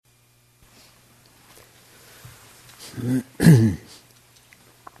So,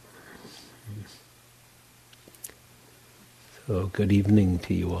 good evening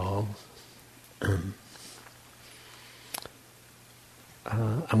to you all.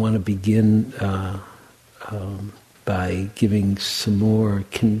 I want to begin by giving some more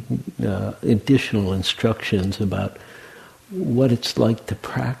additional instructions about what it's like to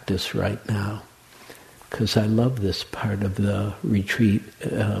practice right now, because I love this part of the retreat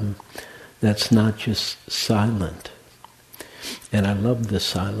that's not just silent. And I love the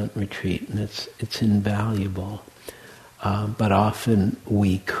silent retreat, and it's invaluable. But often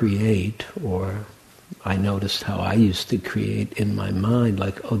we create, or I noticed how I used to create in my mind,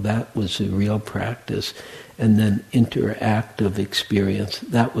 like, oh, that was a real practice, and then interactive experience,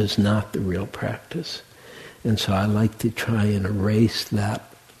 that was not the real practice. And so I like to try and erase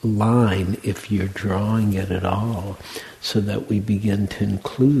that line, if you're drawing it at all, so that we begin to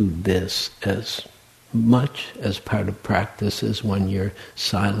include this as much as part of practice as when you're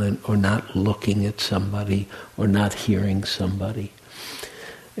silent or not looking at somebody or not hearing somebody.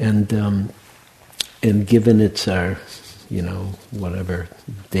 And given it's our, whatever,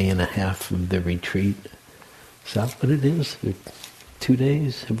 day and a half of the retreat, is that what it is? 2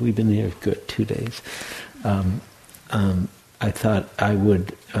 days? Have we been here? Good, 2 days. I thought I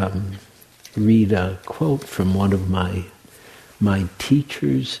would read a quote from one of my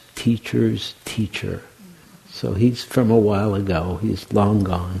teacher's teacher's teacher. So he's from a while ago, he's long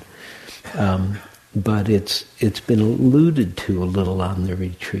gone. But it's been alluded to a little on the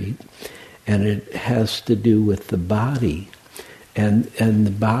retreat, and it has to do with the body, and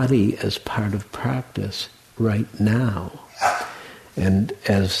the body as part of practice right now. And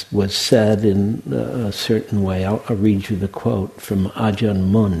as was said in a certain way, I'll read you the quote from Ajahn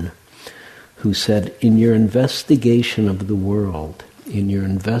Mun, who said, in your investigation of the world,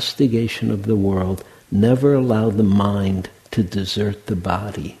 never allow the mind to desert the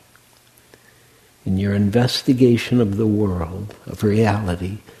body. In your investigation of the world, of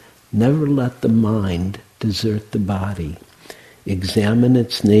reality, never let the mind desert the body. Examine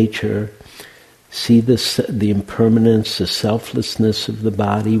its nature, see the impermanence, the selflessness of the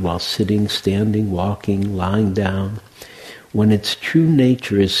body while sitting, standing, walking, lying down. When its true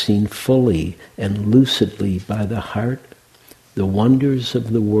nature is seen fully and lucidly by the heart, the wonders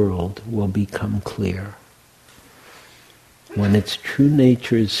of the world will become clear. When its true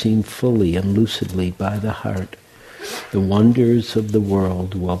nature is seen fully and lucidly by the heart, the wonders of the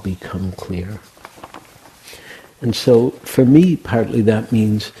world will become clear. And so, for me, partly that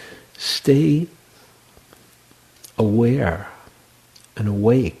means stay aware and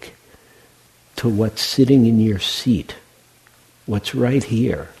awake to what's sitting in your seat, what's right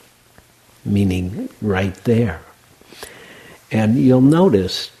here, meaning right there. And you'll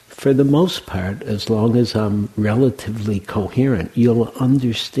notice, for the most part, as long as I'm relatively coherent, you'll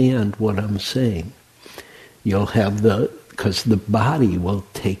understand what I'm saying. You'll have because the body will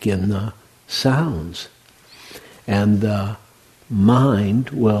take in the sounds, and the mind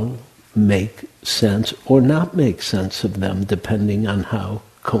will make sense or not make sense of them, depending on how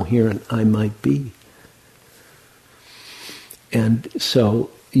coherent I might be. And so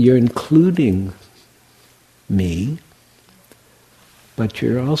you're including me, but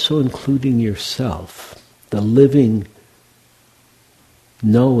you're also including yourself, the living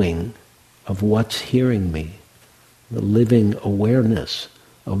knowing of what's hearing me, the living awareness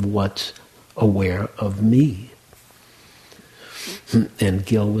of what's aware of me. And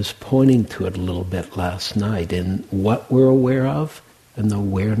Gil was pointing to it a little bit last night in what we're aware of and the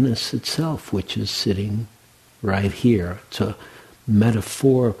awareness itself, which is sitting right here. It's a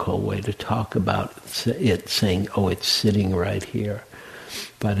metaphorical way to talk about it, saying, oh, it's sitting right here.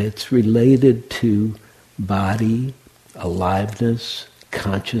 But it's related to body, aliveness,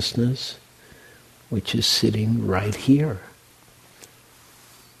 consciousness, which is sitting right here.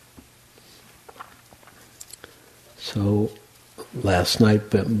 So last night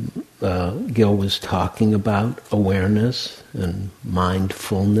Gil was talking about awareness and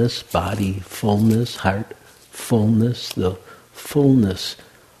mindfulness, body fullness, heart fullness, the fullness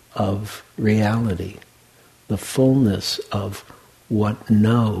of reality, the fullness of what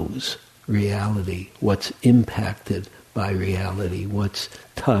knows reality, what's impacted by reality, what's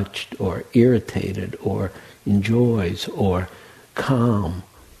touched or irritated or enjoys or calm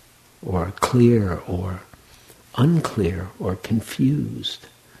or clear or unclear or confused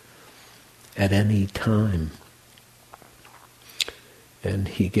at any time. And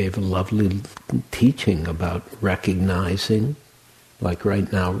he gave a lovely teaching about recognizing, like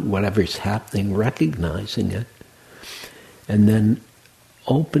right now, whatever's happening, recognizing it, and then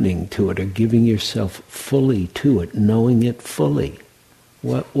opening to it or giving yourself fully to it, knowing it fully,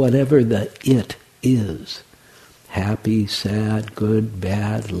 whatever the it is, happy, sad, good,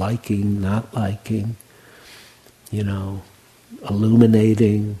 bad, liking, not liking,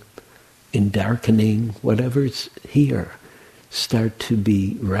 illuminating, endarkening, whatever's here, start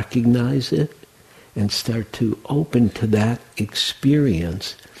to recognize it and start to open to that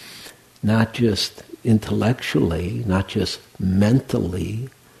experience, not just intellectually, not just mentally,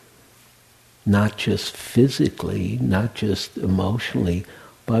 not just physically, not just emotionally,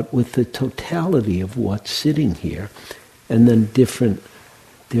 but with the totality of what's sitting here. And then different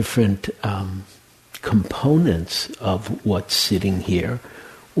components of what's sitting here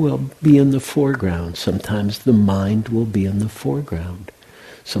will be in the foreground. Sometimes the mind will be in the foreground.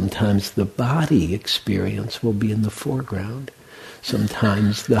 Sometimes the body experience will be in the foreground.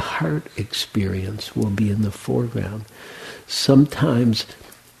 Sometimes the heart experience will be in the foreground. Sometimes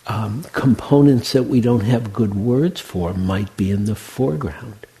components that we don't have good words for might be in the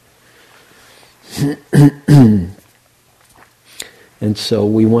foreground. And so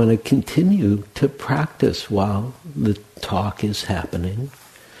we want to continue to practice while the talk is happening.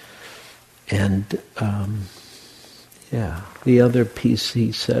 And the other piece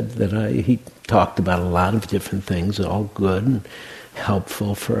he said that he talked about a lot of different things, all good and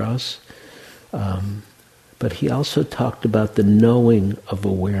helpful for us. But he also talked about the knowing of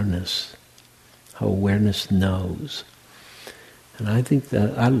awareness, how awareness knows. And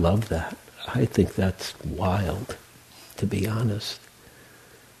I love that. I think that's wild, to be honest.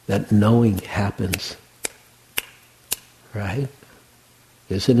 That knowing happens, right?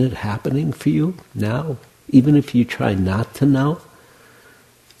 Isn't it happening for you now? Even if you try not to know,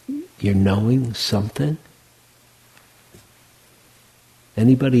 you're knowing something.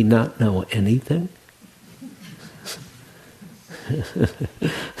 Anybody not know anything?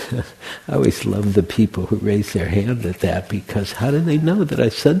 I always love the people who raise their hand at that, because how do they know that I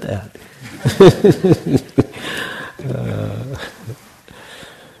said that?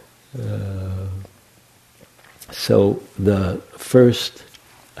 So the first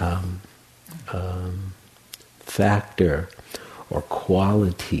factor or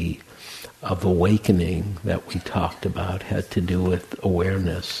quality of awakening that we talked about had to do with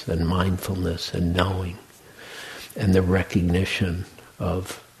awareness and mindfulness and knowing and the recognition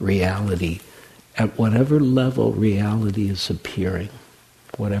of reality at whatever level reality is appearing,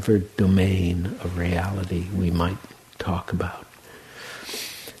 whatever domain of reality we might talk about.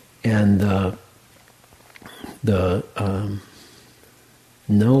 And the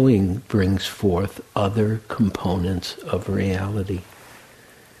knowing brings forth other components of reality.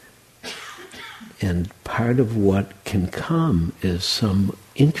 And part of what can come is some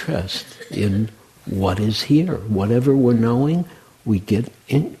interest in what is here. Whatever we're knowing, we get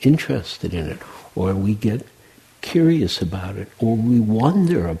interested in it, or we get curious about it, or we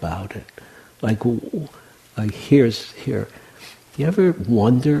wonder about it. Like here. You ever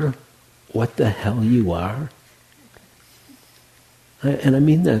wonder what the hell you are? And I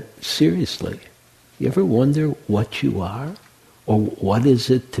mean that seriously. You ever wonder what you are? Or what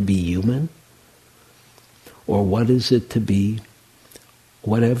is it to be human? Or what is it to be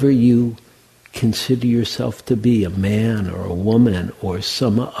whatever you consider yourself to be, a man or a woman or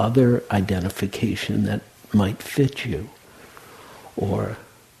some other identification that might fit you? Or,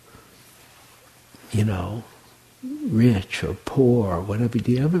 rich or poor or whatever.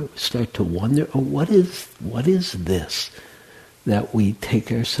 Do you ever start to wonder, what is this that we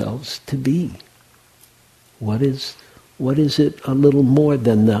take ourselves to be? What is it a little more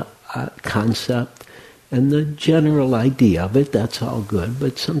than the concept and the general idea of it? That's all good,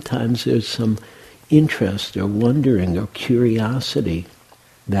 but sometimes there's some interest or wondering or curiosity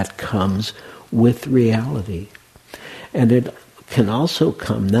that comes with reality. And it can also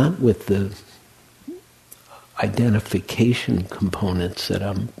come not with the identification components that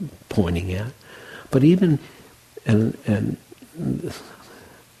I'm pointing at, but even, and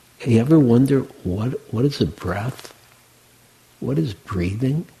you ever wonder what is a breath? What is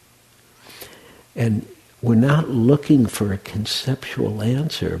breathing? And we're not looking for a conceptual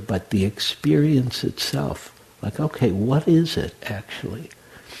answer, but the experience itself. Like, okay, what is it actually?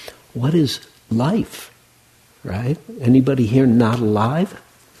 What is life? Right? Anybody here not alive?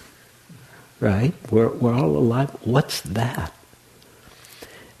 Right? We're all alive. What's that?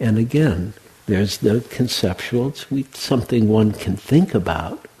 And again, there's the conceptual. It's something one can think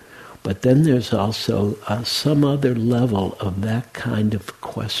about. But then there's also some other level of that kind of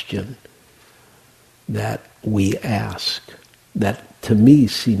question that we ask, that to me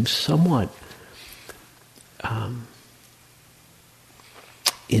seems somewhat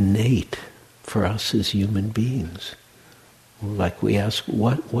innate for us as human beings. Like we ask,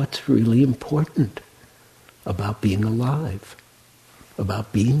 what's really important about being alive,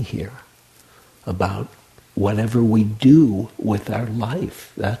 about being here, about whatever we do with our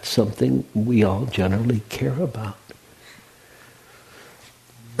life? That's something we all generally care about.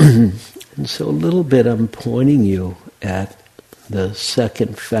 And so a little bit I'm pointing you at the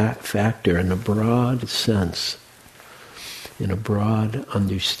second factor in a broad sense, in a broad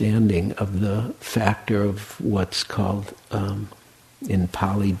understanding of the factor of what's called in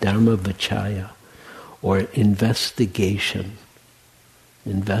Pali Dharma Vichaya, or investigation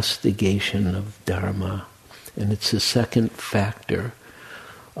of Dharma. And it's the second factor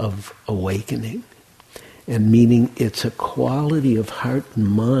of awakening. And meaning it's a quality of heart and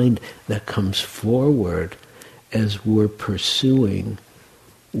mind that comes forward as we're pursuing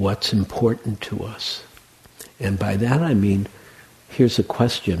what's important to us. And by that I mean, here's a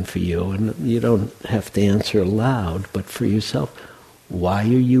question for you, and you don't have to answer aloud, but for yourself, why are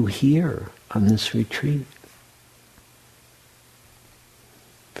you here on this retreat?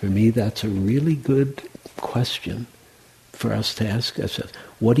 For me, that's a really good question for us to ask ourselves.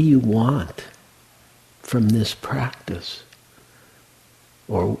 What do you want from this practice?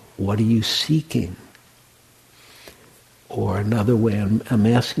 Or what are you seeking? Or another way, I'm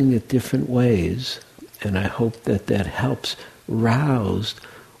asking it different ways, and I hope that helps rouse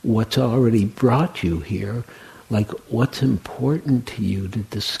what's already brought you here, like what's important to you to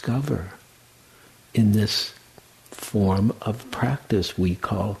discover in this form of practice we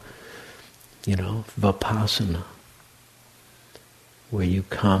call, vipassana, where you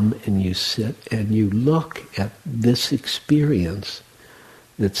come and you sit and you look at this experience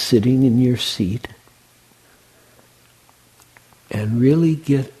that's sitting in your seat and really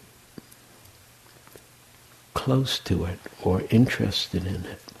get close to it or interested in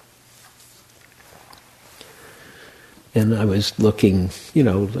it. And I was looking,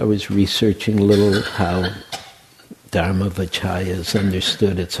 I was researching a little how Dharma Vichaya is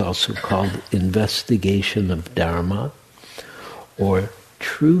understood. It's also called investigation of Dharma, or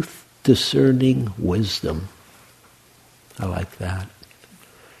truth discerning wisdom. I like that.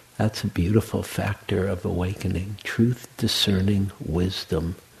 That's a beautiful factor of awakening. Truth discerning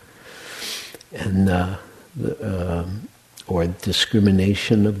wisdom. And or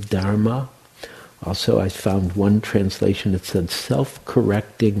discrimination of Dharma. Also, I found one translation that said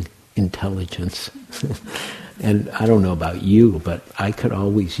self-correcting intelligence. And I don't know about you, but I could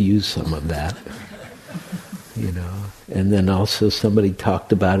always use some of that. And then also somebody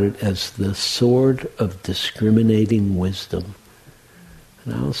talked about it as the sword of discriminating wisdom.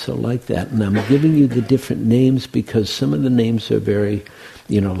 And I also like that. And I'm giving you the different names because some of the names are very,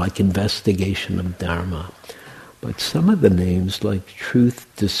 like investigation of Dharma. But some of the names, like truth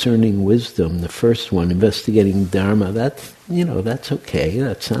discerning wisdom, the first one, investigating Dharma, that's okay,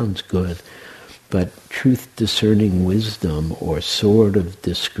 that sounds good. But truth discerning wisdom, or sword of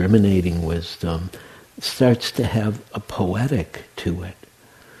discriminating wisdom, starts to have a poetic to it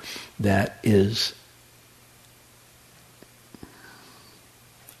that is,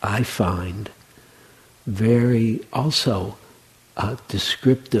 I find, very also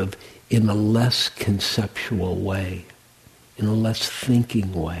descriptive in a less conceptual way, in a less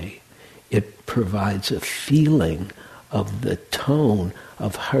thinking way. It provides a feeling of the tone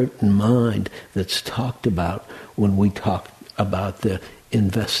of heart and mind that's talked about when we talk about the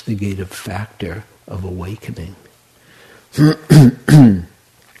investigative factor of awakening. And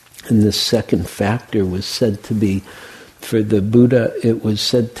the second factor was said to be, for the Buddha, it was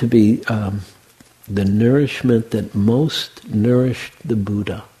said to be the nourishment that most nourished the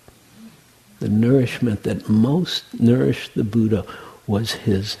Buddha. The nourishment that most nourished the Buddha was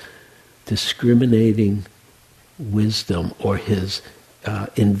his discriminating wisdom, or his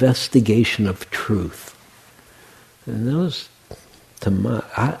investigation of truth. And those,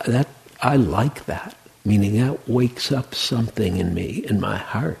 I like that, meaning that wakes up something in me, in my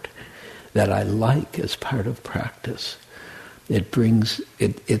heart, that I like as part of practice. It brings,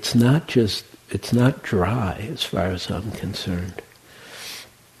 it's not dry as far as I'm concerned.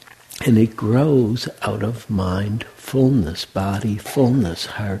 And it grows out of mind fullness, body fullness,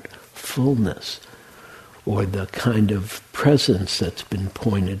 heart fullness, or the kind of presence that's been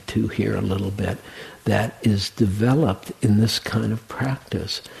pointed to here a little bit, that is developed in this kind of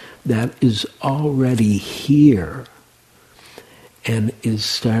practice, that is already here and is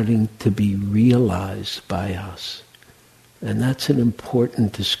starting to be realized by us. And that's an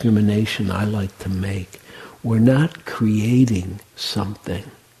important discrimination I like to make. We're not creating something.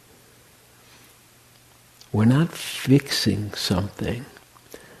 We're not fixing something.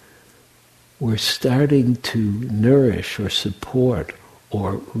 we're starting to nourish or support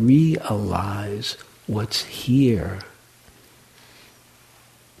or realize what's here,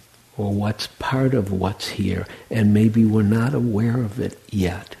 or what's part of what's here, and maybe we're not aware of it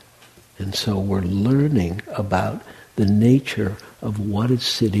yet. And so we're learning about the nature of what is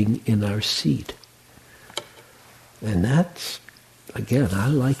sitting in our seat. And that's, again, I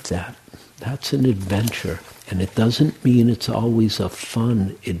like that. That's an adventure. And it doesn't mean it's always a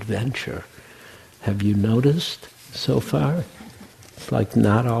fun adventure. Have you noticed so far? It's like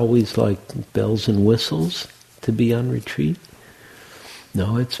not always like bells and whistles to be on retreat.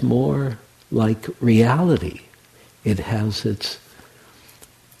 No, it's more like reality. It has its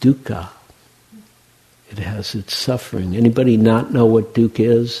dukkha. It has its suffering. Anybody not know what dukkha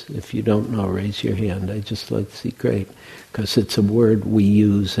is? If you don't know, raise your hand. I just like to see, great. Because it's a word we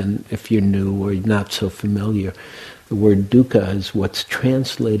use, and if you're new or not so familiar, the word dukkha is what's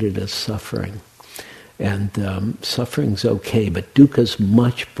translated as suffering. And suffering's okay, but dukkha's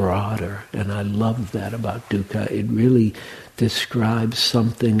much broader, and I love that about dukkha. It really describes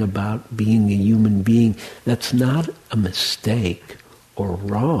something about being a human being that's not a mistake or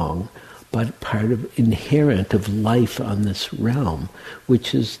wrong, but part of inherent of life on this realm,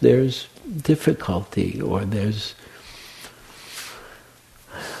 which is there's difficulty or there's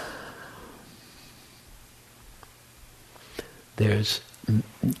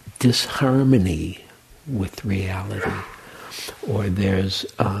disharmony with reality, or there's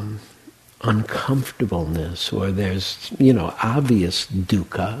uncomfortableness, or there's, obvious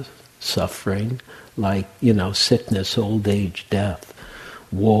dukkha, suffering, like, sickness, old age, death,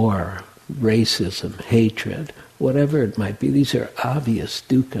 war, racism, hatred, whatever it might be. These are obvious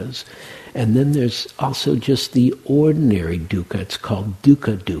dukkhas. And then there's also just the ordinary dukkha. It's called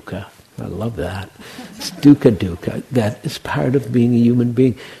dukkha. I love that. It's dukkha. That is part of being a human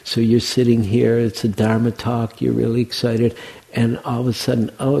being. So you're sitting here, it's a Dharma talk, you're really excited, and all of a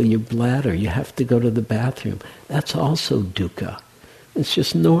sudden, your bladder, you have to go to the bathroom. That's also dukkha. It's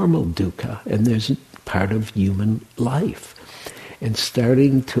just normal dukkha, and there's part of human life. And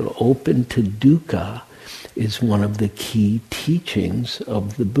starting to open to dukkha is one of the key teachings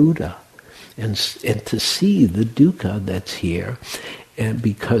of the Buddha. And to see the dukkha that's here, and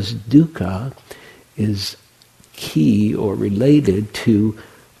because dukkha is key or related to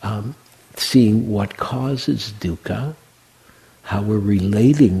seeing what causes dukkha, how we're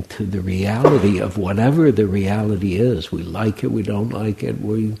relating to the reality of whatever the reality is. We like it, we don't like it,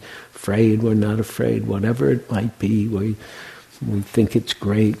 we're afraid, we're not afraid, whatever it might be. We think it's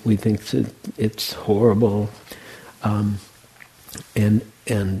great, we think it's horrible. And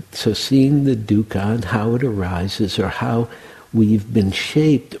so seeing the dukkha and how it arises, or how we've been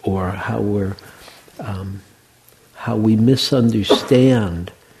shaped, or how we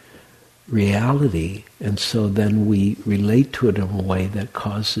misunderstand reality, and so then we relate to it in a way that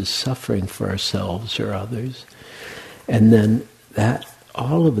causes suffering for ourselves or others. And then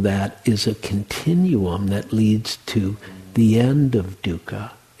all of that is a continuum that leads to the end of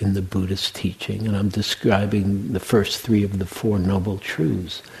dukkha in the Buddhist teaching. And I'm describing the first three of the Four Noble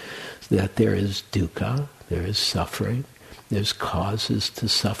Truths, that there is dukkha, there is suffering, there's causes to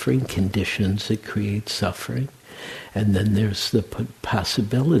suffering, conditions that create suffering, and then there's the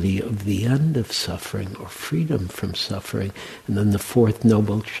possibility of the end of suffering or freedom from suffering. And then the fourth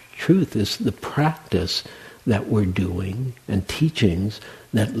noble truth is the practice that we're doing and teachings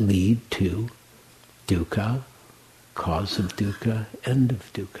that lead to dukkha, cause of dukkha, end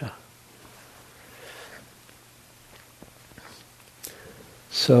of dukkha.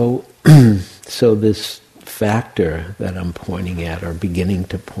 So this factor that I'm pointing at, or beginning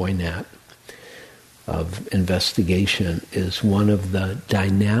to point at, of investigation is one of the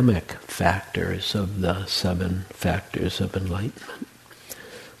dynamic factors of the 7 factors of enlightenment,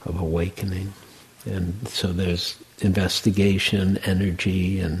 of awakening. And so there's investigation,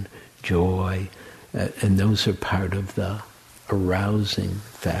 energy, and joy, and those are part of the arousing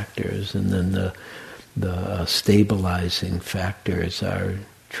factors. And then the stabilizing factors are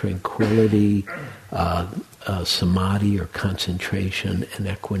tranquility, samadhi or concentration, and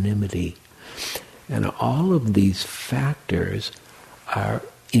equanimity. And all of these factors are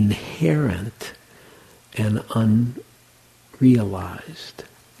inherent and unrealized.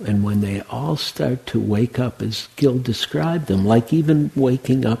 And when they all start to wake up, as Gil described them, like even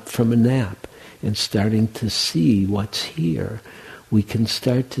waking up from a nap and starting to see what's here, we can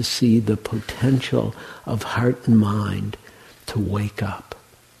start to see the potential of heart and mind to wake up.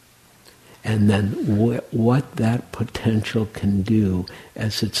 And then what that potential can do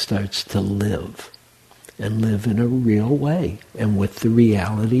as it starts to live. and live in a real way and with the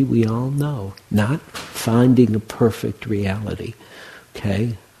reality we all know, not finding a perfect reality.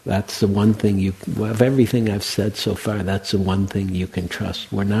 Okay? That's the one thing of everything I've said so far, that's the one thing you can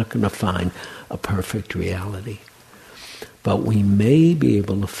trust. We're not going to find a perfect reality. But we may be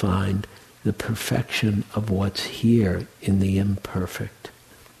able to find the perfection of what's here in the imperfect.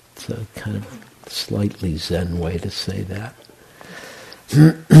 It's a kind of slightly Zen way to say that.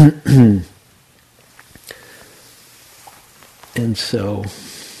 And so,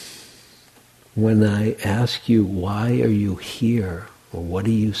 when I ask you, why are you here? Or what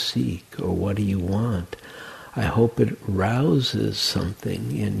do you seek? Or what do you want? I hope it rouses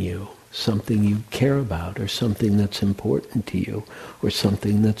something in you, something you care about, or something that's important to you, or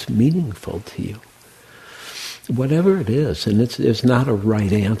something that's meaningful to you. Whatever it is, and there's not a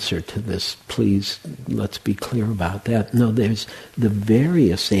right answer to this, please, let's be clear about that. No, there's the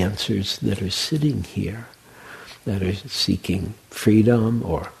various answers that are sitting here, that are seeking freedom,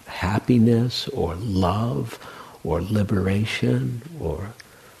 or happiness, or love, or liberation, or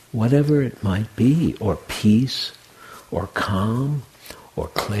whatever it might be, or peace, or calm, or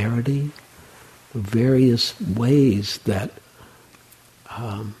clarity, various ways that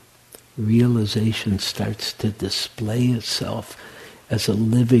realization starts to display itself as a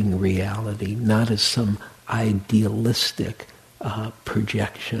living reality, not as some idealistic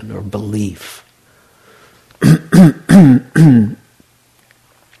projection or belief.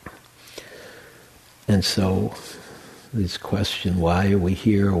 And so, this question, why are we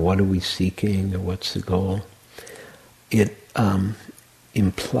here, or what are we seeking, or what's the goal? It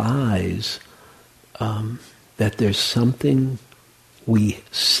implies that there's something we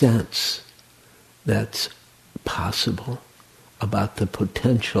sense that's possible about the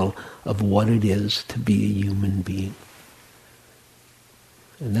potential of what it is to be a human being.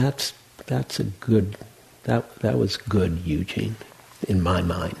 And that was good, Eugene, in my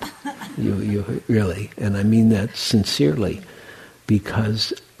mind. You really, and I mean that sincerely,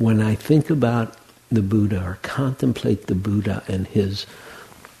 because when I think about the Buddha or contemplate the Buddha and his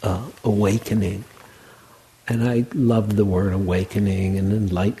awakening, and I love the word awakening and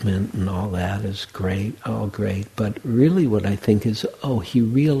enlightenment and all that is great, all great, but really what I think is, he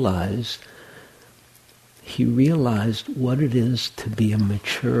realized what it is to be a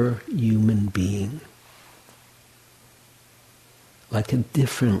mature human being. Like a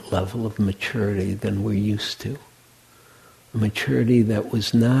different level of maturity than we're used to. A maturity that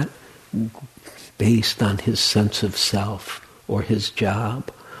was not based on his sense of self, or his job,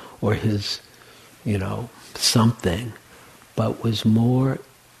 or his, something, but was more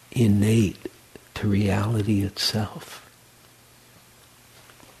innate to reality itself.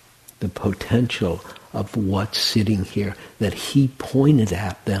 The potential of what's sitting here that he pointed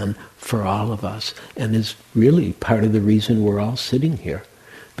at then for all of us, and is really part of the reason we're all sitting here,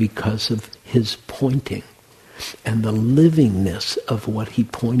 because of his pointing and the livingness of what he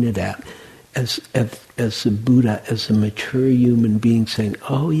pointed at as the Buddha, as a mature human being, saying,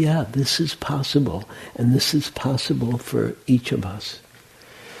 oh yeah, this is possible, and this is possible for each of us.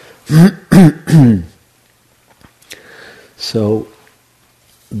 So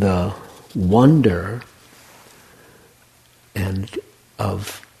the wonder and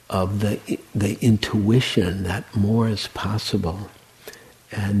of the intuition that more is possible,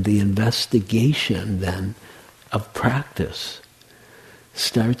 and the investigation then of practice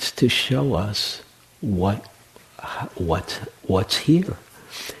starts to show us what's here.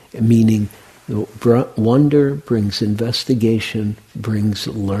 Meaning, wonder brings investigation, brings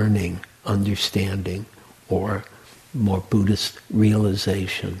learning, understanding, or more Buddhist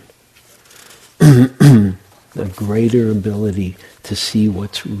realization. A greater ability to see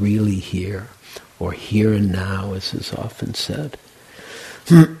what's really here, or here and now, as is often said.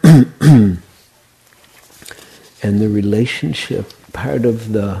 And the relationship, part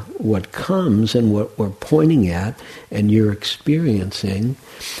of what comes and what we're pointing at and you're experiencing,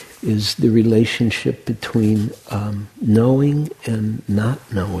 is the relationship between knowing and not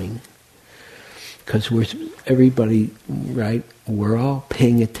knowing. Because everybody, right, we're all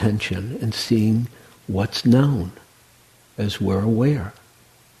paying attention and seeing what's known as we're aware,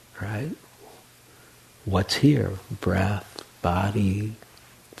 right? What's here? Breath, body,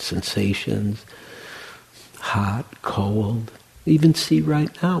 sensations, hot, cold. Even see right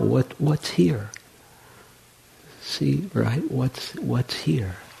now what's here. See, right, what's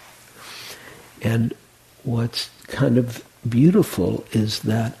here. And what's kind of beautiful is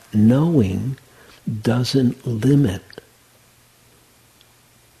that knowing doesn't limit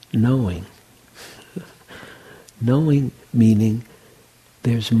knowing. Knowing meaning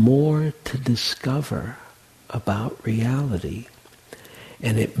there's more to discover about reality.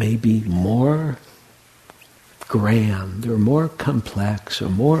 And it may be more grand or more complex or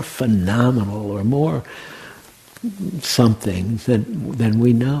more phenomenal or more something than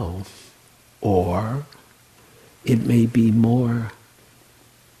we know. Or it may be more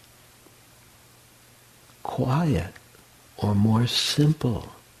quiet or more simple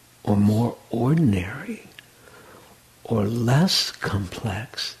or more ordinary or less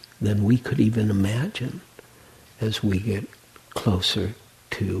complex than we could even imagine as we get closer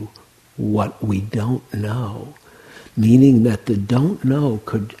to what we don't know. Meaning that the don't know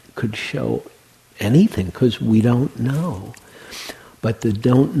could show anything because we don't know. But the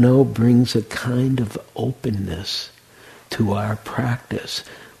don't know brings a kind of openness to our practice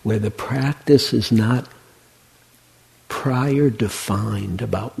where the practice is not prior defined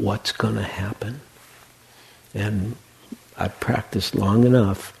about what's going to happen. And I've practiced long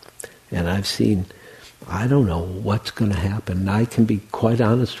enough and I've seen, I don't know what's going to happen. I can be quite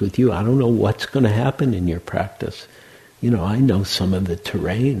honest with you, I don't know what's going to happen in your practice. I know some of the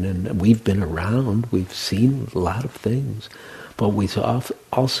terrain and we've been around, we've seen a lot of things, but we've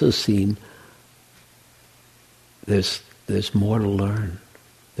also seen there's more to learn.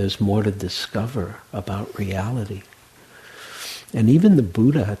 There's more to discover about reality. And even the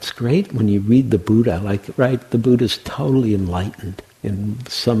Buddha, it's great when you read the Buddha, the Buddha's totally enlightened. In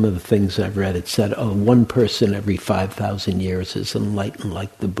some of the things I've read, it said, one person every 5,000 years is enlightened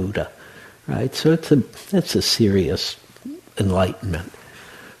like the Buddha, right? So it's a serious enlightenment,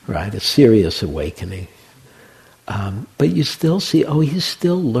 right? A serious awakening. But you still see, he's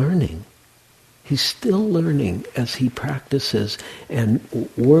still learning. He's still learning as he practices and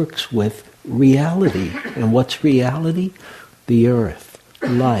works with reality. And what's reality? The earth,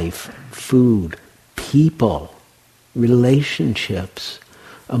 life, food, people, relationships,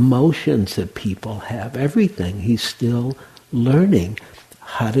 emotions that people have, everything. He's still learning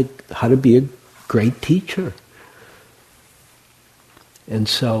how to be a great teacher. And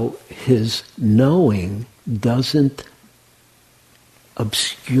so his knowing doesn't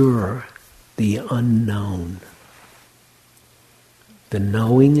obscure the unknown. The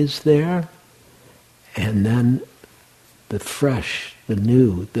knowing is there, and then the fresh, the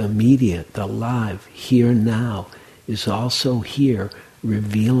new, the immediate, the alive, here now, is also here,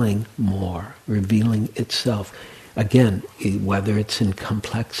 revealing more, revealing itself. Again, whether it's in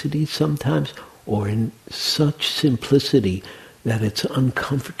complexity sometimes, or in such simplicity that it's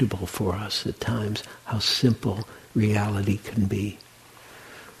uncomfortable for us at times, how simple reality can be.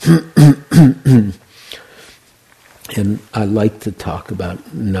 And I like to talk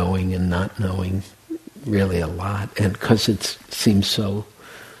about knowing and not knowing really a lot, and because it seems so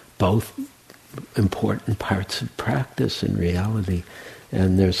both important parts of practice and reality.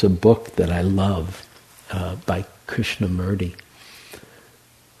 And there's a book that I love by Krishnamurti.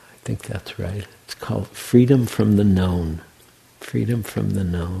 I think that's right. It's called Freedom from the Known. Freedom from the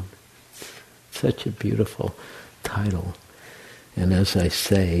Known. Such a beautiful title. And as I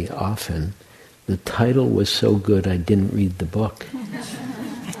say often, the title was so good I didn't read the book.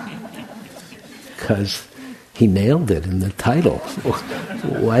 Because he nailed it in the title.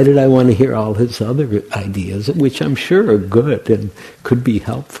 Why did I want to hear all his other ideas, which I'm sure are good and could be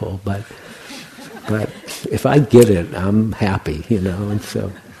helpful, but if I get it, I'm happy, and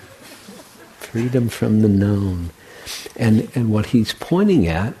so freedom from the known. And what he's pointing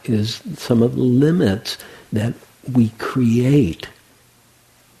at is some of the limits that we create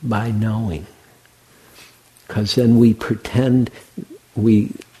by knowing. Because then we pretend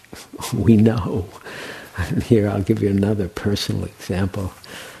we know. And here I'll give you another personal example.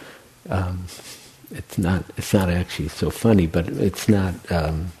 It's not actually so funny, but it's not.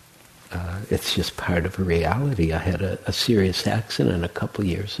 It's just part of a reality. I had a serious accident a couple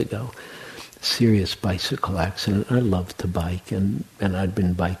years ago. Serious bicycle accident. I love to bike, and I'd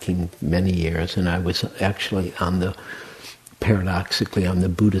been biking many years, and I was actually paradoxically on the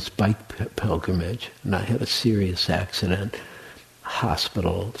Buddhist bike pilgrimage, and I had a serious accident.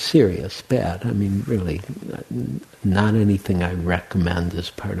 Hospital, serious, bad. I mean, really, not anything I recommend as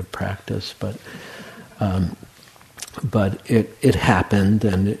part of practice, but it happened,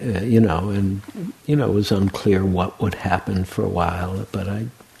 and it was unclear what would happen for a while, but I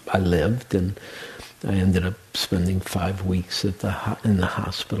lived, and I ended up spending 5 weeks in the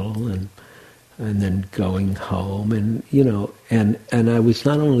hospital, and then going home, and I was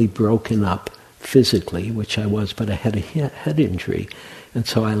not only broken up physically, which I was, but I had a head injury. And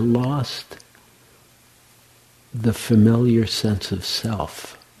so I lost the familiar sense of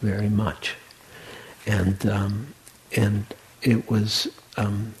self very much. And it was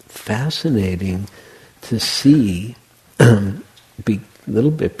fascinating to see,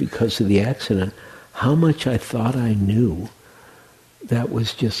 little bit because of the accident, how much I thought I knew that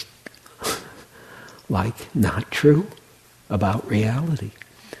was just like not true about reality.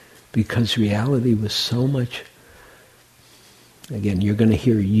 Because reality was so much, again, you're going to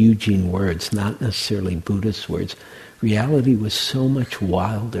hear Eugene words, not necessarily Buddhist words. Reality was so much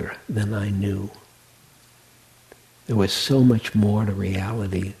wilder than I knew. There was so much more to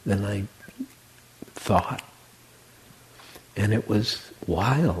reality than I thought. And it was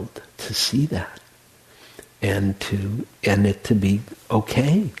wild to see that. And it to be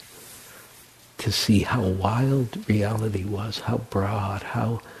okay to see how wild reality was, how broad,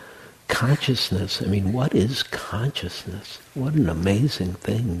 how consciousness. I mean, what is consciousness? What an amazing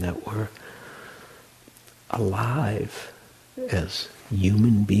thing that we're alive as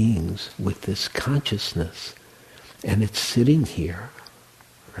human beings with this consciousness. And it's sitting here,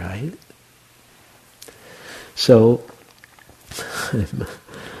 right? So,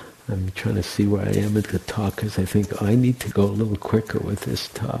 I'm trying to see where I am at the talk because I think I need to go a little quicker with this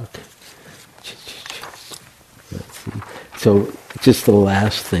talk. Let's see. So just the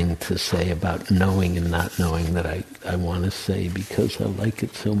last thing to say about knowing and not knowing that I want to say because I like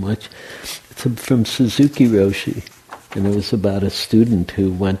it so much. It's from Suzuki Roshi. And it was about a student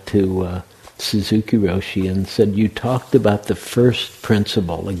who went to Suzuki Roshi and said, you talked about the first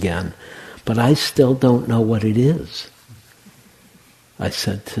principle again, but I still don't know what it is. I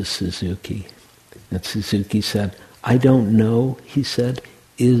said to Suzuki. And Suzuki said, I don't know, he said,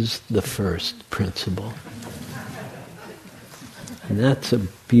 is the first principle. And that's a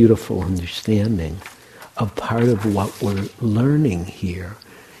beautiful understanding of part of what we're learning here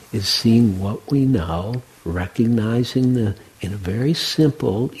is seeing what we know, recognizing in a very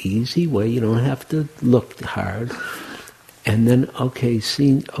simple, easy way, you don't have to look hard, and then, okay,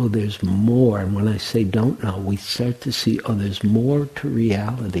 seeing, oh, there's more. And when I say don't know, we start to see, oh, there's more to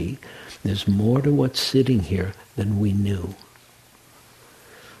reality. There's more to what's sitting here than we knew.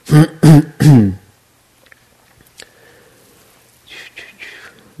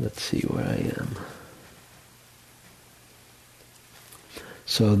 Let's see where I am.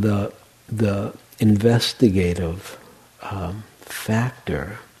 So the investigative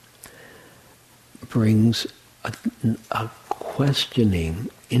factor brings a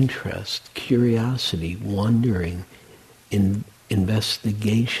questioning interest, curiosity, wondering,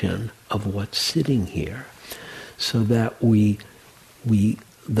 investigation of what's sitting here, so that the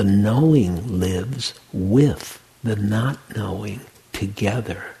knowing lives with the not knowing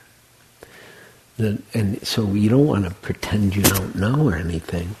together. And so you don't want to pretend you don't know or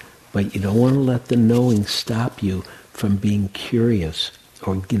anything, but you don't want to let the knowing stop you from being curious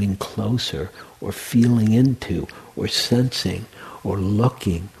or getting closer or feeling into or sensing or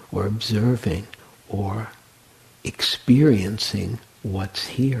looking or observing or experiencing what's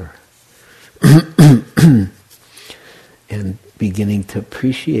here. And beginning to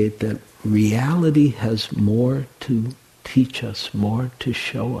appreciate that reality has more to teach us, more to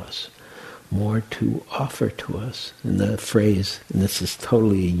show us, more to offer to us. And the phrase, and this is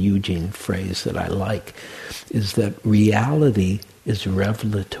totally a Eugene phrase that I like, is that reality is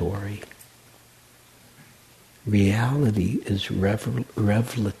revelatory. Reality is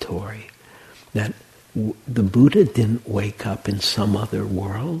revelatory. That the Buddha didn't wake up in some other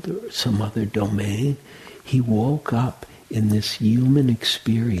world or some other domain. He woke up in this human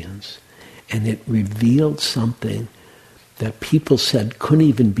experience, and it revealed something that people said couldn't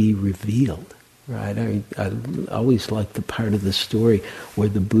even be revealed, right? I always like the part of the story where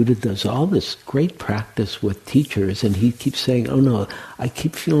the Buddha does all this great practice with teachers, and he keeps saying, oh no, I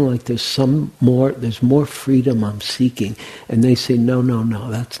keep feeling like there's more freedom I'm seeking. And they say, no,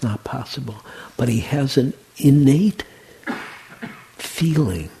 that's not possible. But he has an innate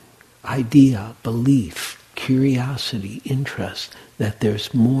feeling, idea, belief, curiosity, interest, that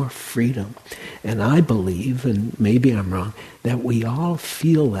there's more freedom. And I believe, and maybe I'm wrong, that we all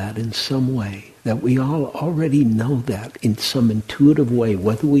feel that in some way, that we all already know that in some intuitive way,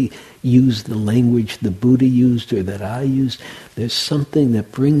 whether we use the language the Buddha used or that I used, there's something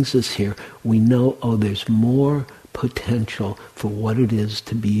that brings us here. We know, oh, there's more potential for what it is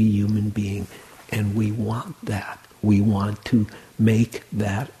to be a human being, and we want that. We want to make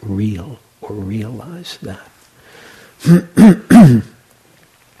that real or realize that.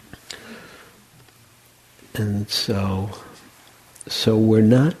 And so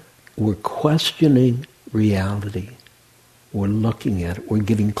we're questioning reality. We're looking at it. We're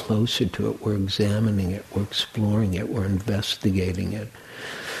getting closer to it. We're examining it. We're exploring it. We're investigating it.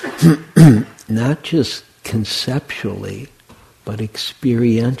 Not just conceptually, but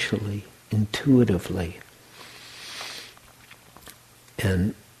experientially. intuitively.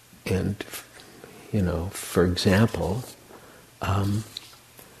 And for example,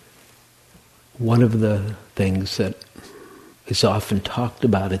 one of the things that is often talked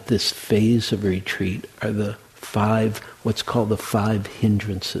about at this phase of retreat are what's called the 5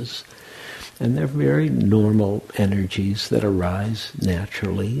 hindrances. And they're very normal energies that arise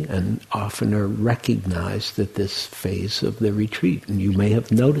naturally and often are recognized at this phase of the retreat. And you may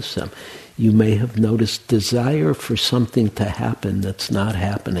have noticed them. You may have noticed desire for something to happen that's not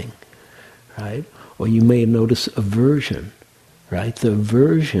happening, right? Or you may notice aversion, right? The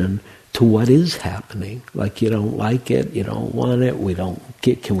aversion to what is happening. Like you don't like it, you don't want it,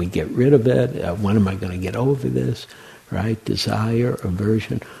 can we get rid of it? When am I going to get over this? Right? Desire,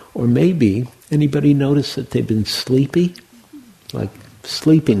 aversion. Or maybe, anybody notice that they've been sleepy? Like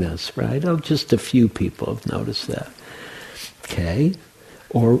sleepiness, right? Oh, just a few people have noticed that. Okay?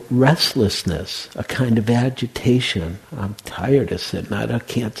 Or restlessness, a kind of agitation. I'm tired of sitting. I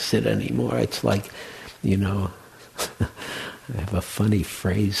can't sit anymore. It's like, I have a funny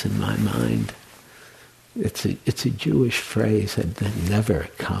phrase in my mind. It's a Jewish phrase that never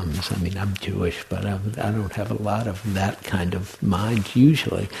comes. I mean, I'm Jewish, but I don't have a lot of that kind of mind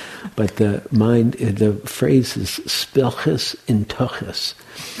usually. But the phrase is spilchus in tuchus,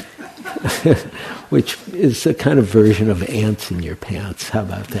 which is a kind of version of ants in your pants. How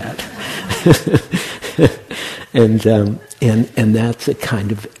about that? And that's a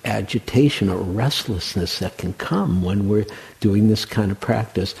kind of agitation or restlessness that can come when we're doing this kind of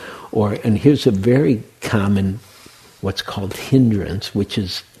practice. And here's a very common, what's called hindrance, which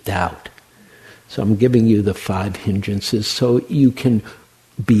is doubt. So I'm giving you the 5 hindrances so you can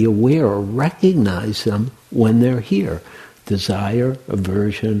be aware or recognize them when they're here. Desire,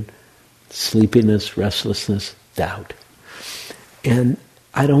 aversion, sleepiness, restlessness, doubt. And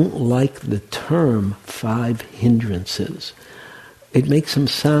I don't like the term 5 hindrances. It makes them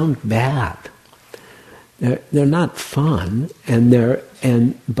sound bad. They're not fun,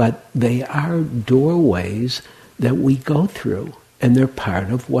 but they are doorways that we go through, and they're part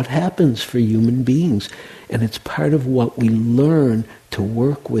of what happens for human beings, and it's part of what we learn to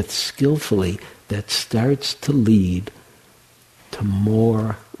work with skillfully that starts to lead to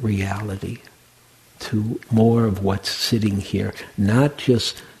more reality, to more of what's sitting here, not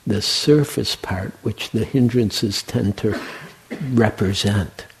just the surface part, which the hindrances tend to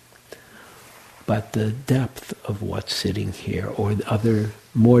represent, but the depth of what's sitting here, or the other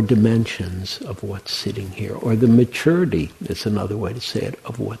more dimensions of what's sitting here, or the maturity, is another way to say it,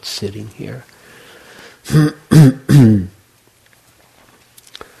 of what's sitting here.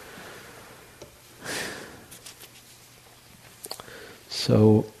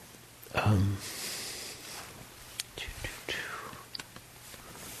 So,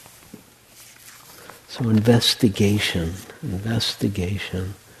 investigation.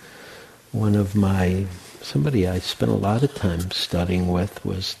 Somebody I spent a lot of time studying with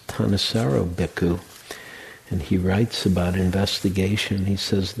was Thanissaro Bhikkhu, and he writes about investigation. He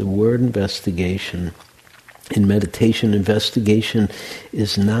says the word investigation, in meditation, investigation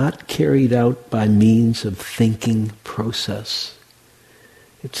is not carried out by means of thinking process.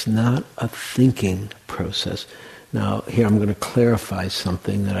 It's not a thinking process. Now, here I'm going to clarify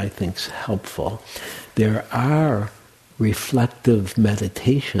something that I think is helpful. There are reflective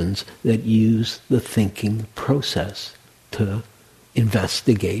meditations that use the thinking process to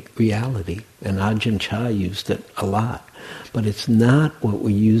investigate reality. And Ajahn Chah used it a lot. But it's not what we're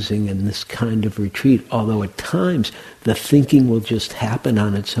using in this kind of retreat, although at times the thinking will just happen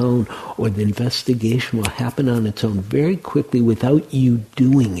on its own, or the investigation will happen on its own very quickly without you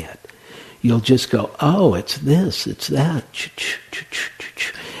doing it. You'll just go, oh, it's this, it's that,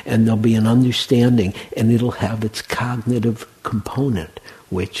 and there'll be an understanding, and it'll have its cognitive component,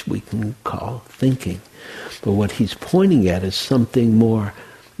 which we can call thinking. But what he's pointing at is something more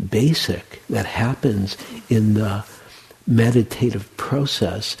basic that happens in the meditative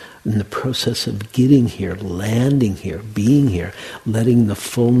process, in the process of getting here, landing here, being here, letting the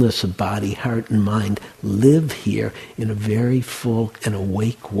fullness of body, heart, and mind live here in a very full and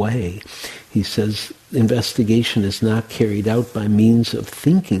awake way. He says investigation is not carried out by means of the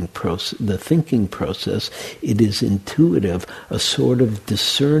thinking process. It is intuitive, a sort of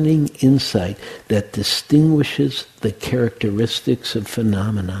discerning insight that distinguishes the characteristics of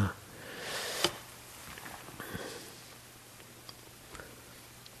phenomena.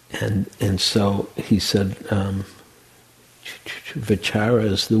 And so he said, vichara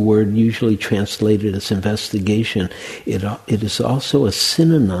is the word usually translated as investigation. It is also a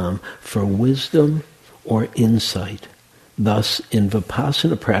synonym for wisdom or insight. Thus, in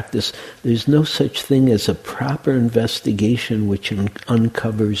Vipassana practice, there's no such thing as a proper investigation which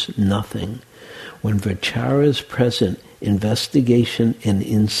uncovers nothing. When vichara is present, investigation and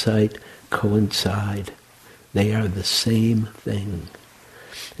insight coincide. They are the same thing.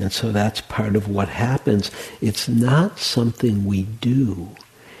 And so that's part of what happens. It's not something we do.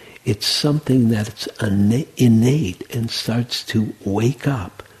 It's something that's innate and starts to wake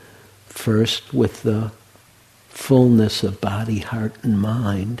up, first with the fullness of body, heart, and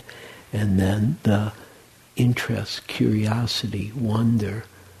mind, and then the interest, curiosity, wonder,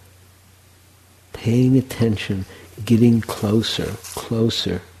 paying attention, getting closer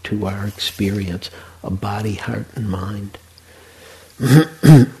to our experience of body, heart, and mind.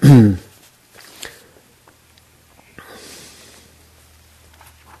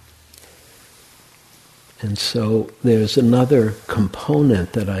 And so there's another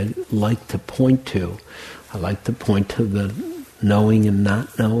component that I like to point to. I like to point to the knowing and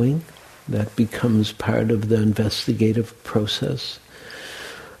not knowing. That becomes part of the investigative process.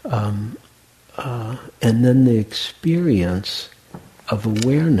 And then the experience of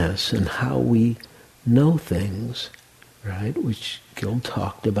awareness and how we know things, right, which Gil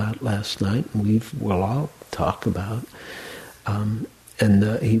talked about last night, and we'll all talk about.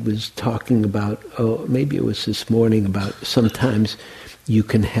 He was talking about, maybe it was this morning, about sometimes you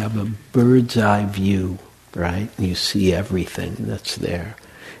can have a bird's eye view, right? And you see everything that's there.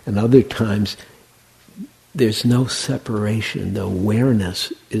 And other times there's no separation. The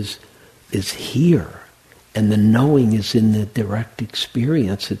awareness is here. And the knowing is in the direct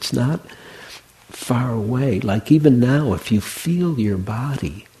experience. It's not far away. Like even now, if you feel your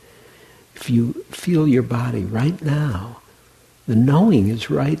body right now, the knowing is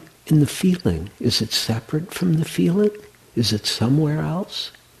right in the feeling. Is it separate from the feeling? Is it somewhere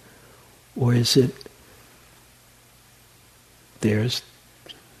else? Or is it,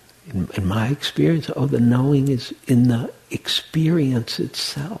 in my experience, the knowing is in the experience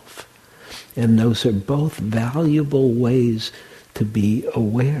itself. And those are both valuable ways to be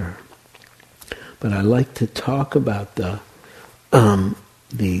aware. But I like to talk about the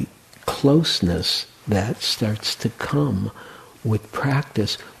closeness that starts to come with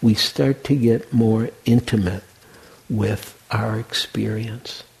practice. We start to get more intimate with our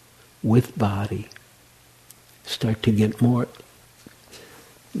experience, with body. Start to get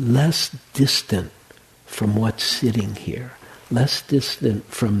less distant from what's sitting here, less distant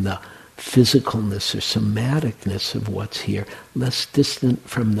from the physicalness or somaticness of what's here, less distant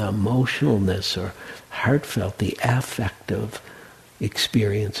from the emotionalness or heartfelt, the affective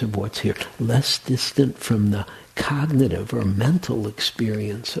experience of what's here, less distant from the cognitive or mental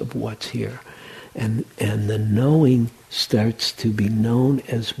experience of what's here. And the knowing starts to be known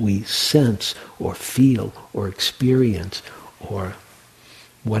as we sense or feel or experience, or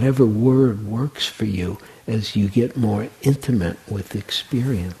whatever word works for you as you get more intimate with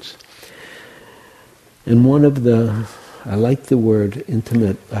experience. And I like the word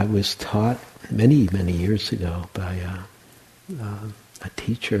intimate. I was taught many, many years ago by a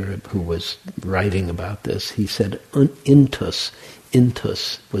teacher who was writing about this. He said intus.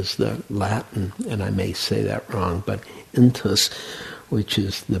 Intus was the Latin, and I may say that wrong, but intus, which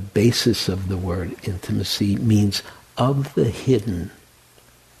is the basis of the word intimacy, means of the hidden.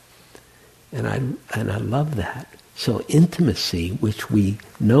 And I love that. So intimacy, which we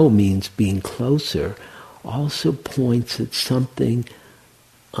know means being closer, also points at something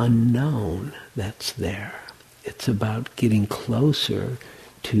unknown that's there. It's about getting closer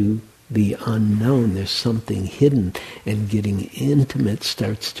to the unknown. There's something hidden, and getting intimate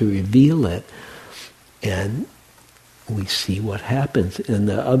starts to reveal it, and we see what happens. And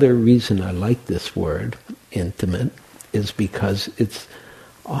the other reason I like this word, intimate, is because it's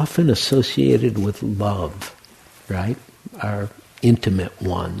often associated with love, right? Our intimate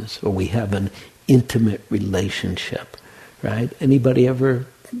ones, or we have an intimate relationship, right? Anybody ever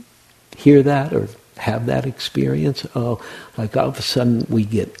hear that or have that experience? Like all of a sudden we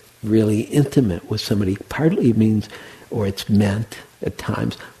get really intimate with somebody. Partly it means, or it's meant at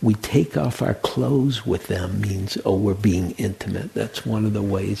times, we take off our clothes with them, means, we're being intimate. That's one of the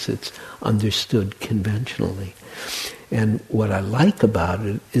ways it's understood conventionally. And what I like about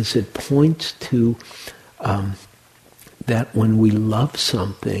it is it points to that when we love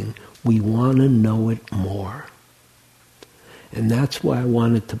something, we want to know it more. And that's why I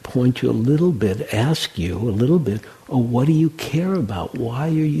wanted to point you a little bit, ask you a little bit, what do you care about? Why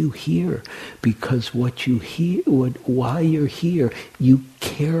are you here? Because what you hear, why you're here, you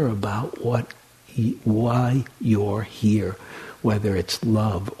care about why you're here. whether it's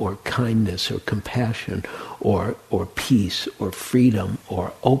love or kindness or compassion or peace or freedom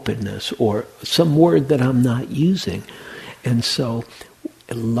or openness or some word that I'm not using. And so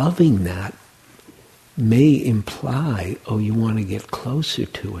loving that may imply, oh, you want to get closer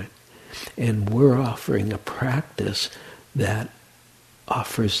to it. And we're offering a practice that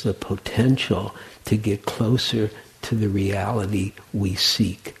offers the potential to get closer to the reality we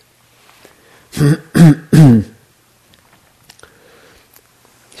seek.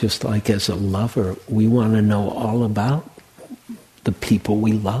 Just like as a lover, we want to know all about the people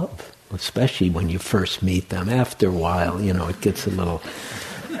we love, especially when you first meet them. After a while, it gets a little...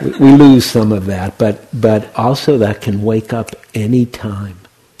 We lose some of that, but also that can wake up any time.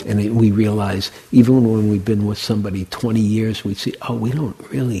 And we realize, even when we've been with somebody 20 years, we see, oh, we don't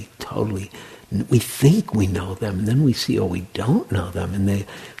really totally... We think we know them, and then we see, oh, we don't know them. And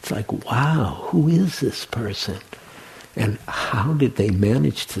it's like, wow, who is this person? And how did they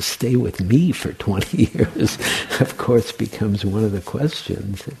manage to stay with me for 20 years? Of course, becomes one of the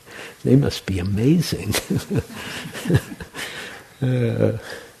questions. They must be amazing.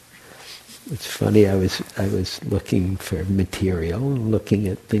 It's funny, I was looking for material, looking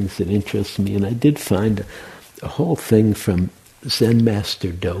at things that interest me, and I did find a whole thing from Zen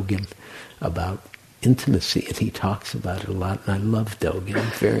Master Dogen about intimacy, and he talks about it a lot, and I love Dogen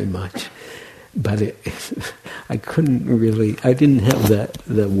very much. But I didn't have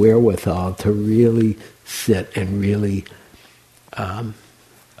the wherewithal to really sit and really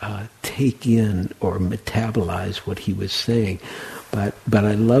take in or metabolize what he was saying. But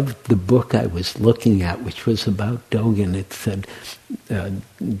I loved the book I was looking at, which was about Dogen. It said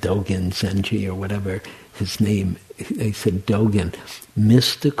Dogen Zenji or whatever his name. They said Dogen,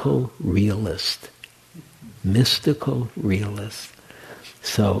 mystical realist. Mystical realist.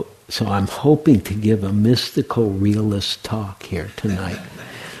 So I'm hoping to give a mystical realist talk here tonight.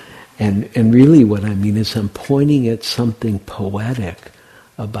 And really what I mean is I'm pointing at something poetic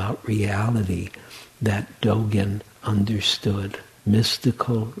about reality that Dogen understood.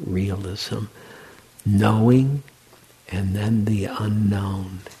 Mystical realism. Knowing and then the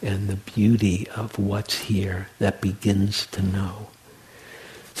unknown and the beauty of what's here that begins to know.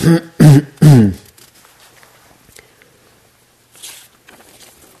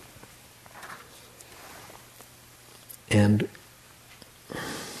 And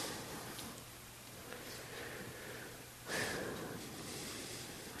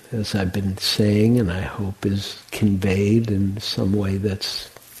as I've been saying, and I hope is conveyed in some way that's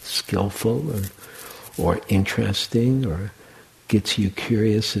skillful or interesting or gets you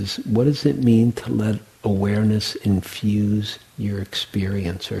curious, is what does it mean to let awareness infuse your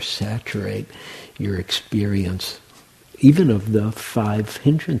experience or saturate your experience, even of the 5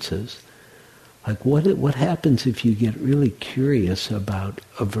 hindrances? Like what happens if you get really curious about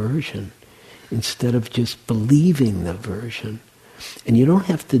aversion instead of just believing the aversion? And you don't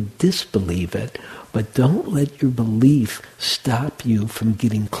have to disbelieve it, but don't let your belief stop you from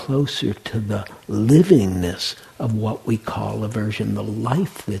getting closer to the livingness of what we call aversion, the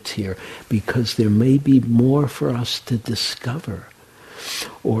life that's here, because there may be more for us to discover.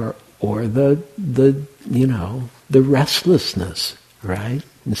 Or the restlessness, right?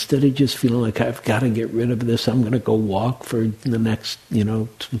 Instead of just feeling like I've got to get rid of this, I'm going to go walk for the next,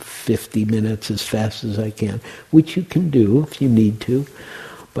 50 minutes as fast as I can, which you can do if you need to.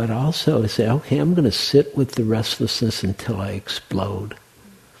 But also say, okay, I'm going to sit with the restlessness until I explode.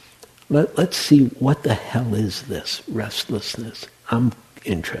 Let's see what the hell is this restlessness. I'm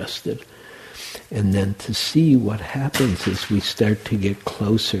interested. And then to see what happens as we start to get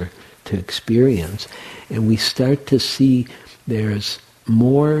closer to experience, and we start to see there's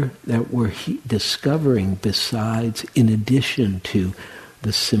more that we're discovering besides, in addition to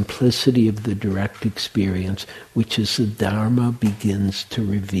the simplicity of the direct experience, which is the Dharma begins to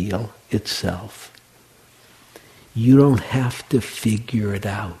reveal itself. You don't have to figure it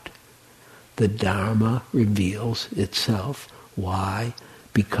out. The Dharma reveals itself. Why?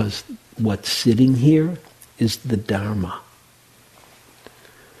 Because what's sitting here is the Dharma.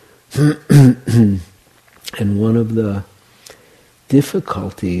 And one of the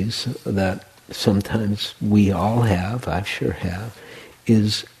difficulties that sometimes we all have, I sure have,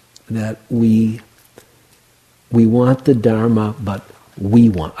 is that we want the Dharma, but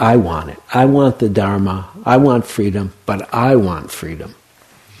I want it. I want the Dharma, I want freedom, but I want freedom.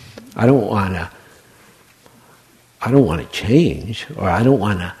 I don't want to change, or I don't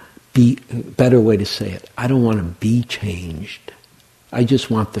want to be, better way to say it, I don't want to be changed. I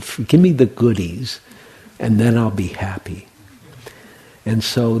just want give me the goodies, and then I'll be happy. And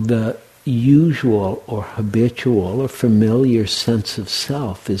so usual or habitual or familiar sense of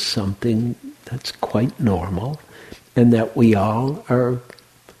self is something that's quite normal and that we all are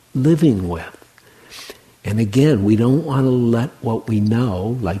living with. And again, we don't want to let what we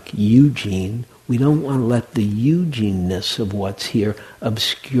know, like Eugene, we don't want to let the Eugene-ness of what's here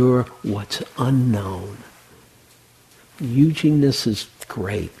obscure what's unknown. Eugene-ness is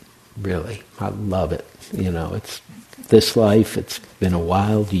great, really. I love it. It's this life, it's been a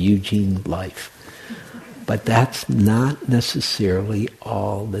wild Eugene life. But that's not necessarily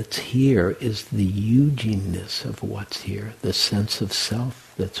all that's here, is the Eugene-ness of what's here, the sense of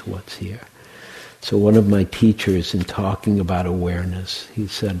self that's what's here. So one of my teachers, in talking about awareness, he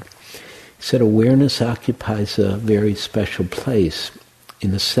said, awareness occupies a very special place.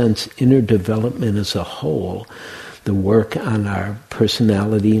 In a sense, inner development as a whole, the work on our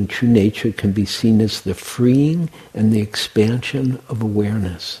personality and true nature can be seen as the freeing and the expansion of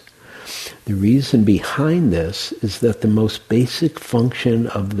awareness. The reason behind this is that the most basic function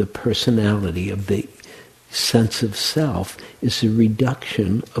of the personality, of the sense of self, is a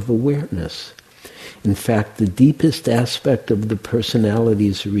reduction of awareness. In fact, the deepest aspect of the personality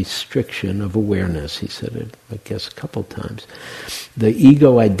is a restriction of awareness. He said it, I guess, a couple times. The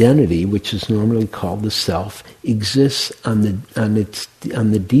ego identity, which is normally called the self, exists on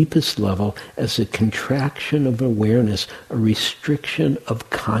the deepest level as a contraction of awareness, a restriction of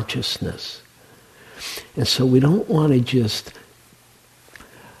consciousness. And so we don't want to just...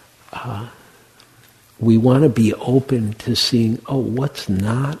 we want to be open to seeing,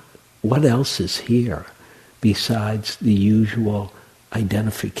 what else is here besides the usual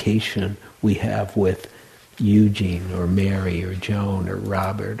identification we have with Eugene or Mary or Joan or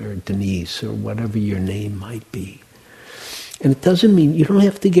Robert or Denise or whatever your name might be. And it doesn't mean you don't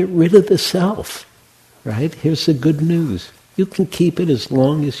have to get rid of the self, right? Here's the good news. You can keep it as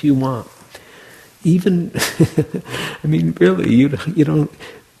long as you want. Even, I mean, really, you don't,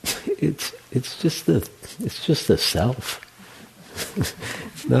 it's just the self.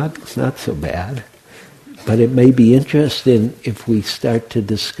 Not so bad. But it may be interesting if we start to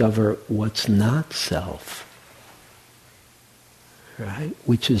discover what's not self, right?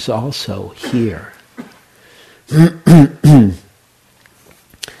 Which is also here. And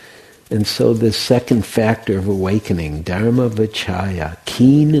so the second factor of awakening, Dharma Vichaya,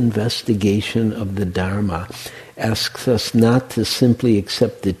 keen investigation of the Dharma, asks us not to simply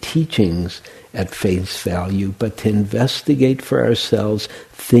accept the teachings at face value, but to investigate for ourselves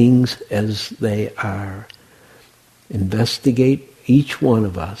things as they are. Investigate, each one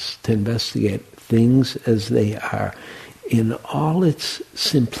of us, to investigate things as they are in all its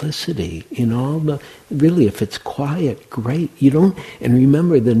simplicity, in all the, really, if it's quiet, great. You don't, and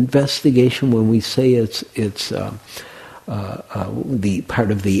remember the investigation, when we say it's the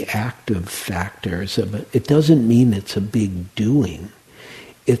part of the active factors of it, it doesn't mean it's a big doing.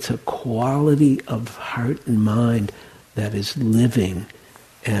 It's a quality of heart and mind that is living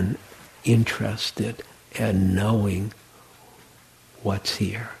and interested and knowing what's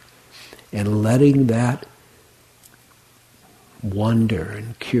here. And letting that wonder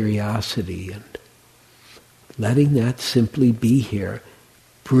and curiosity and letting that simply be here,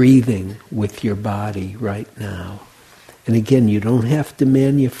 breathing with your body right now. And again, you don't have to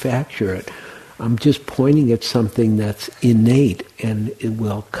manufacture it. I'm just pointing at something that's innate, and it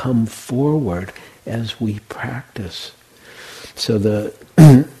will come forward as we practice. So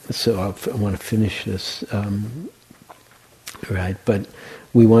I want to finish this, right? But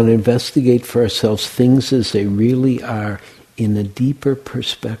we want to investigate for ourselves things as they really are in a deeper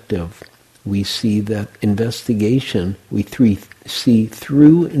perspective. We see that investigation, see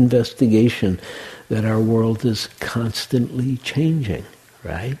through investigation that our world is constantly changing,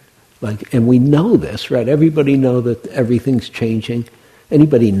 right? And we know this, right? Everybody know that everything's changing.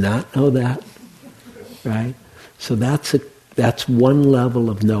 Anybody not know that? Right? So that's one level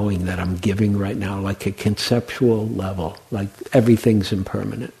of knowing that I'm giving right now, like a conceptual level, like everything's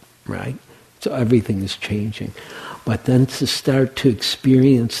impermanent, right? So everything is changing. But then to start to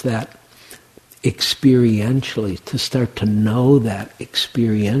experience that experientially, to start to know that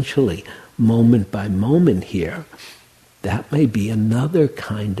experientially, moment by moment here, that may be another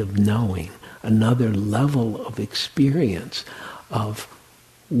kind of knowing, another level of experience of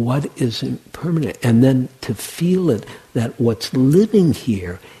what is impermanent. And then to feel it, that what's living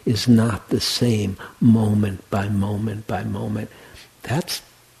here is not the same moment by moment by moment. That's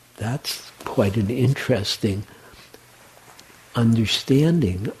quite an interesting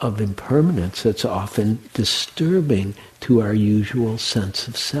understanding of impermanence that's often disturbing to our usual sense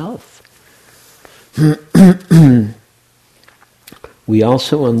of self. We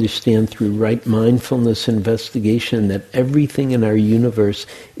also understand through right mindfulness investigation that everything in our universe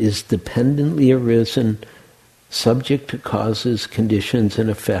is dependently arisen, subject to causes, conditions, and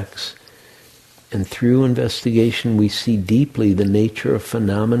effects. And through investigation we see deeply the nature of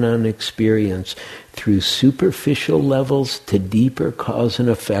phenomena and experience through superficial levels to deeper cause and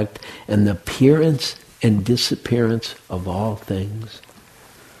effect and the appearance and disappearance of all things.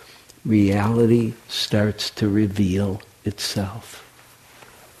 Reality starts to reveal itself.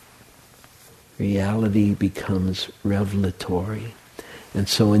 Reality becomes revelatory. And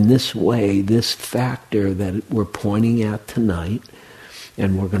so in this way, this factor that we're pointing at tonight,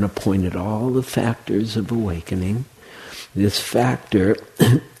 and we're going to point at all the factors of awakening, this factor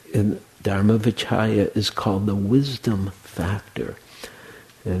in Dharma Vichaya is called the wisdom factor.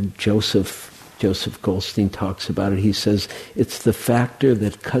 And Joseph Goldstein talks about it. He says it's the factor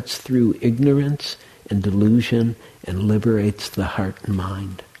that cuts through ignorance and delusion and liberates the heart and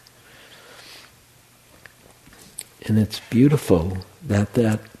mind. And it's beautiful that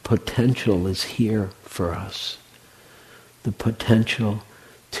that potential is here for us. The potential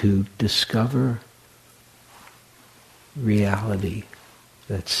to discover reality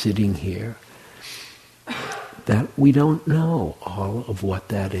that's sitting here. That we don't know all of what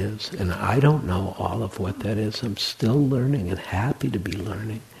that is. And I don't know all of what that is. I'm still learning and happy to be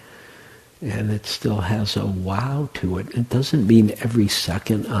learning. And it still has a wow to it. It doesn't mean every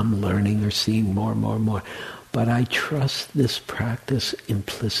second I'm learning or seeing more. But I trust this practice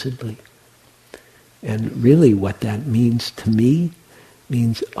implicitly. And really what that means to me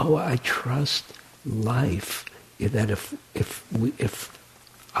means, I trust life. That if we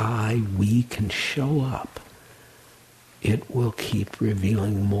can show up, it will keep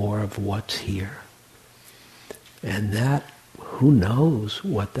revealing more of what's here. And that, who knows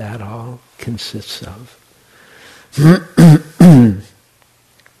what that all consists of.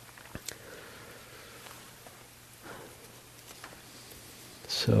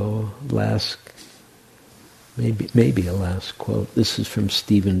 So maybe a last quote. This is from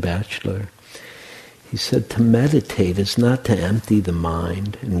Stephen Batchelor. He said, "To meditate is not to empty the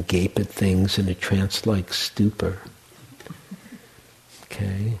mind and gape at things in a trance-like stupor."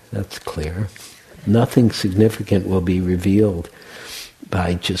 Okay, that's clear. Nothing significant will be revealed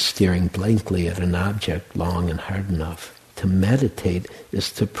by just staring blankly at an object long and hard enough. To meditate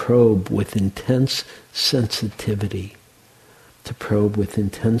is to probe with intense sensitivity. To probe with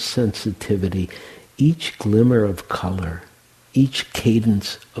intense sensitivity each glimmer of color, each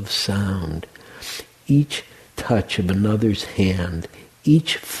cadence of sound, each touch of another's hand,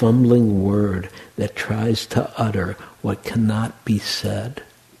 each fumbling word that tries to utter what cannot be said.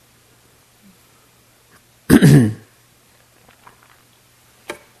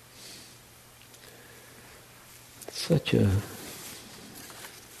 Such a,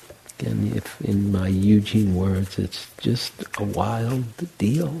 again, if in my Eugene words, it's just a wild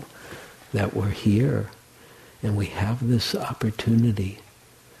deal that we're here and we have this opportunity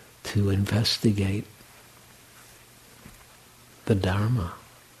to investigate the Dharma,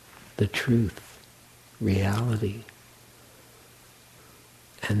 the truth, reality.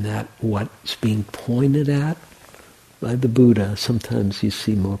 And that what's being pointed at by the Buddha, sometimes you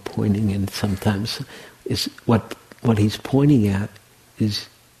see more pointing, and sometimes is what he's pointing at is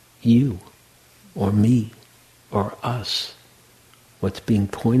you, or me, or us. What's being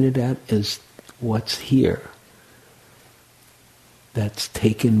pointed at is what's here, that's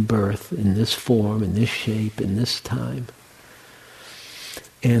taken birth in this form, in this shape, in this time.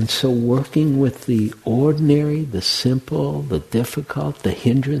 And so working with the ordinary, the simple, the difficult, the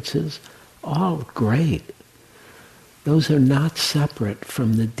hindrances, all great. Those are not separate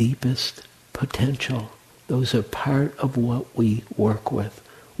from the deepest potential. Those are part of what we work with,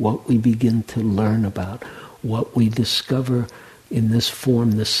 what we begin to learn about, what we discover in this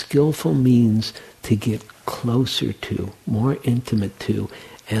form, the skillful means to get closer to, more intimate to,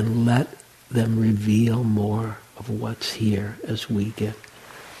 and let them reveal more of what's here as we get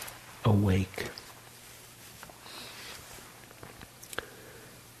awake.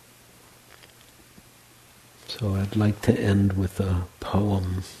 So I'd like to end with a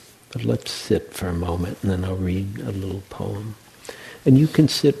poem, but let's sit for a moment and then I'll read a little poem. And you can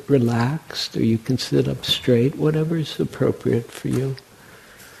sit relaxed or you can sit up straight, whatever is appropriate for you.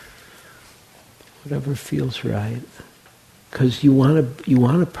 Whatever feels right. Because you want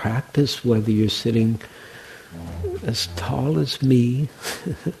to practice whether you're sitting as tall as me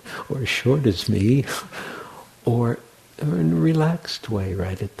or short as me or in a relaxed way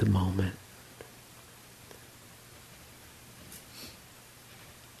right at the moment.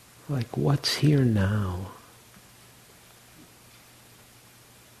 Like what's here now?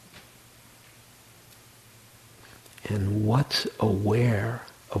 And what's aware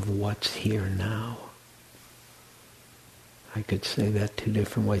of what's here now? I could say that two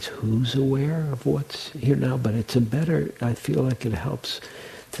different ways. Who's aware of what's here now? But it's a better, I feel like it helps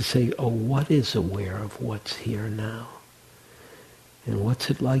to say, oh, what is aware of what's here now? And what's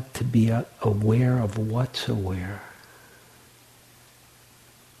it like to be aware of what's aware?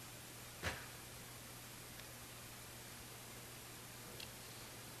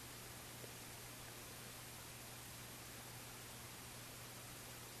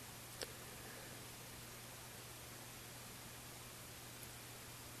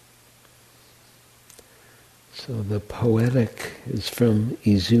 So the poetic is from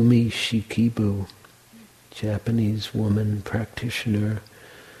Izumi Shikibu, Japanese woman practitioner.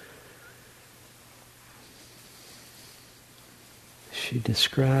 She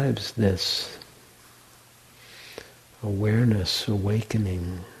describes this awareness,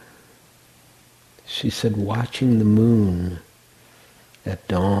 awakening. She said, watching the moon at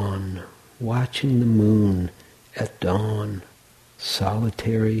dawn, watching the moon at dawn,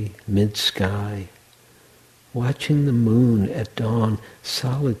 solitary mid-sky. Watching the moon at dawn,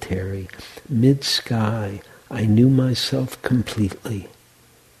 solitary, mid-sky, I knew myself completely,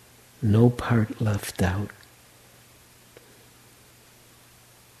 no part left out.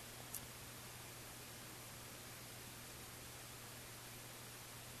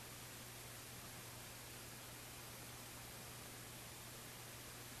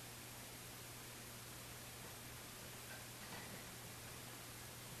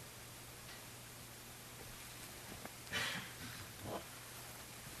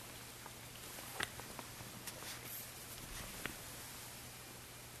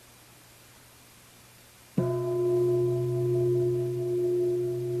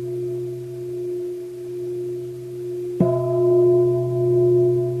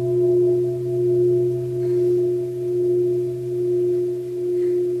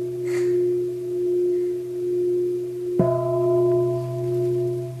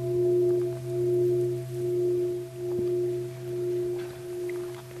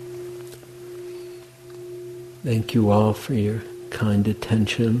 Thank you all for your kind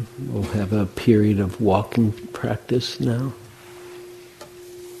attention. We'll have a period of walking practice now.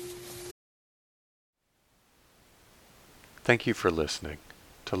 Thank you for listening.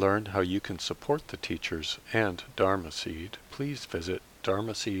 To learn how you can support the teachers and Dharma Seed, please visit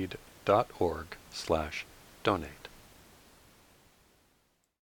dharmaseed.org/donate.